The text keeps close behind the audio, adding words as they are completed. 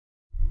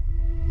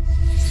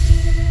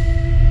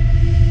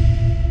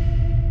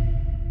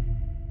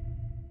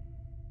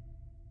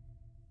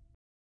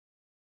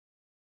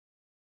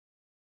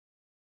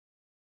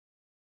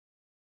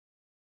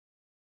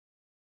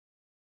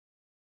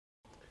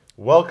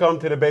Welcome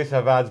to the Beis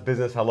Havad's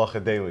Business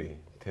Halacha Daily.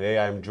 Today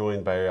I am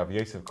joined by Rav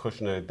Yosef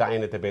Kushner,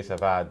 Dayan at the Beis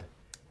Havad,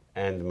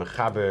 and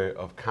Mechaber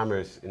of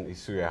Commerce in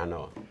Isuria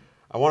Hanoah.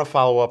 I want to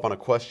follow up on a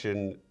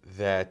question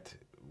that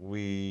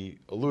we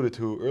alluded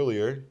to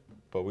earlier,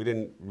 but we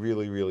didn't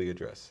really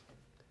address.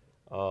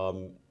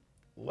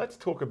 Let's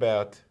talk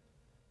about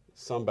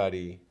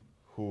somebody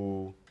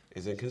who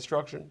is in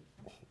construction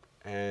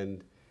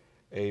and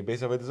a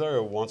Beis Avodah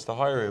Zarah wants to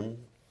hire him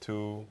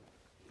to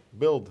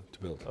build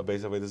a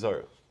Beis Avodah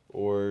Zarah.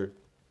 Or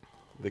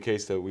the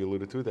case that we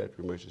alluded to, that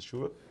Moshe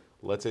Shuvah,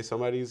 let's say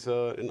somebody's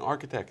an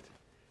architect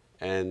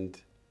and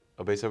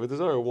a Beis Avodah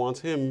Zarah wants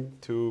him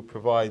to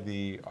provide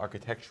the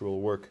architectural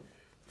work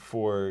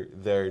for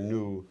their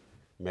new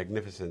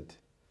magnificent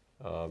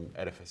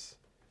edifice.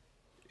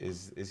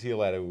 Is he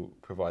allowed to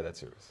provide that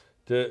service?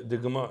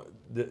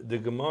 The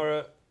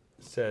Gemara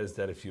says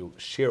that if you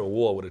share a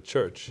wall with a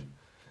church,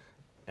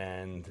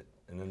 and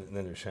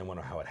then you're saying,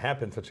 wonder how it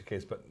happened, such a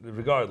case, but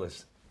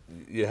regardless,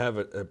 you have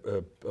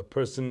a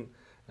person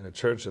and a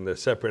church, and they're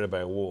separated by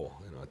a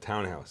wall, a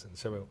townhouse, and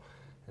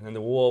then the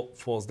wall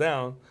falls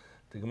down.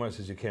 The Gemara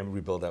says you can't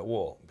rebuild that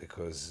wall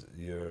because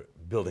you're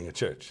building a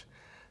church.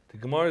 The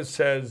Gemara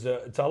says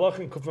it's halach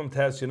in Kufam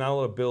Tes, you're not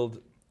allowed to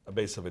build a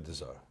Beis Avodah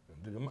Zarah.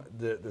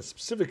 The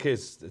specific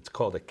case, it's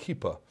called a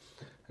kippah.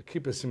 A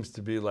kippah seems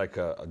to be like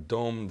a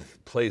domed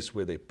place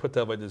where they put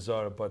the Avodah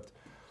Zarah, but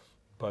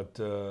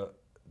the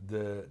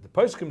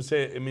poskim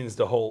say it means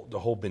the whole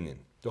binyan.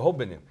 The whole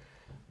binyan.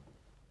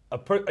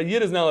 A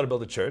yid is not allowed to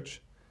build a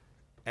church,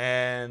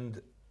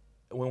 and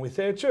when we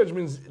say a church,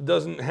 it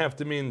doesn't have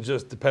to mean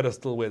just the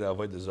pedestal where the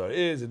Avodah Zarah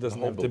is. It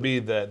doesn't have to be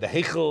the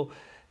heichel.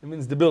 It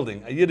means the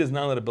building. A yid is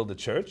not allowed to build a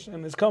church,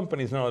 and his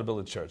company is not allowed to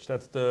build a church.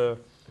 That's the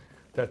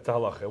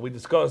halacha. We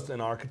discussed an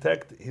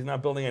architect. He's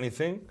not building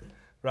anything,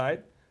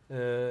 right?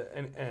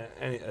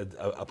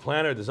 A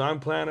planner, design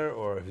planner,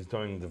 or if he's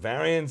doing the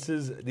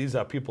variances, these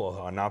are people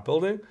who are not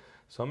building.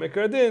 So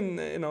Mikra Din,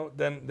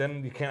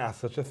 then you can't ask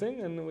such a thing.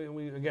 And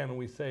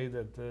we say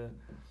that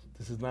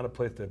this is not a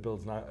place that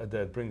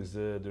brings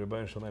the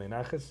Rebbeinu Shalom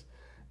Nachas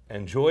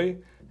and joy,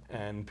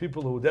 and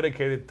people who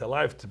dedicated to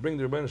life to bring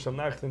the Rebbeinu Shalom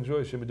Nachas and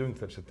joy should be doing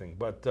such a thing.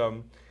 But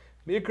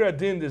Mikra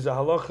Din, there's a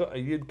halacha, a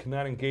yid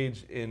cannot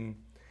engage in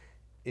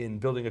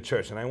building a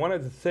church. And I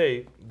wanted to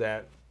say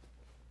that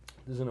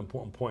this is an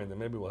important point, and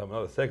maybe we'll have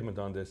another segment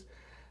on this.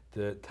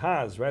 The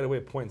Taz right away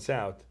points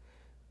out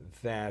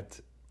that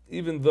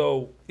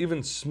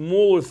even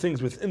smaller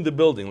things within the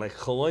building, like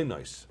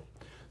chalonos,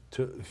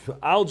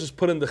 I'll just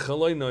put in the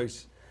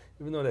chalonos,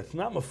 even though that's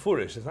not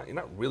mafurish, you're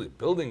not really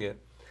building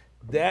it,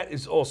 that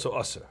is also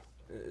usher.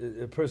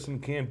 A person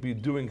can't be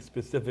doing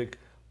specific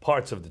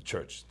parts of the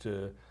church.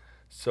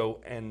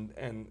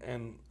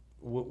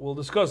 We'll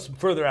discuss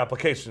further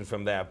applications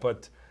from that,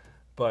 but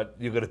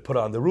you're going to put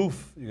on the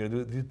roof, you're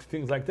going to do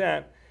things like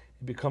that,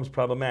 it becomes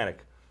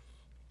problematic.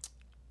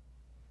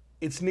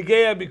 It's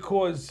nigeya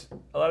because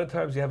a lot of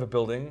times you have a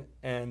building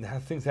and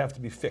things have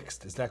to be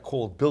fixed. Is that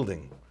called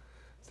building?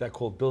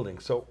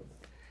 So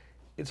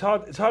it's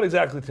hard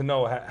exactly to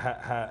know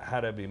how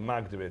to be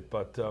magdir,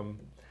 but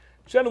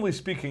generally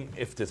speaking,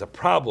 if there's a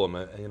problem,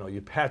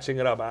 you're patching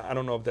it up. I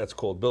don't know if that's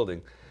called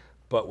building,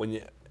 but when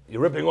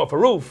you're ripping off a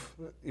roof,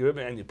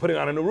 and you're putting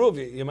on a new roof,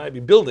 you might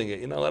be building it.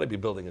 You're not allowed to be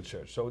building a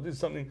church. So this is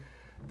something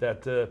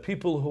that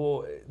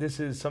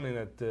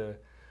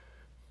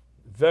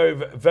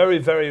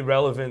very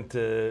relevant.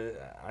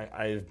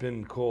 I've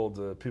been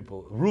called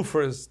people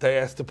roofers. They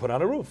asked to put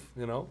on a roof.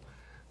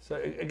 So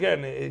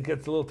again, it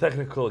gets a little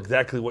technical.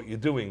 Exactly what you're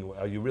doing?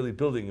 Are you really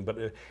building?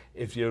 But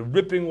if you're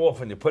ripping off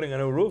and you're putting on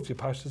a roof, you're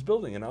pashtus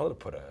building. You're not allowed to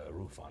put a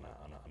roof on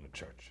a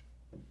church.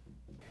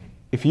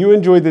 If you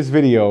enjoyed this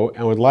video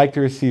and would like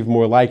to receive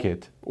more like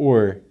it,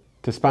 or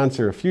to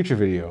sponsor a future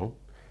video,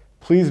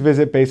 please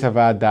visit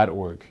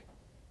beishavad.org.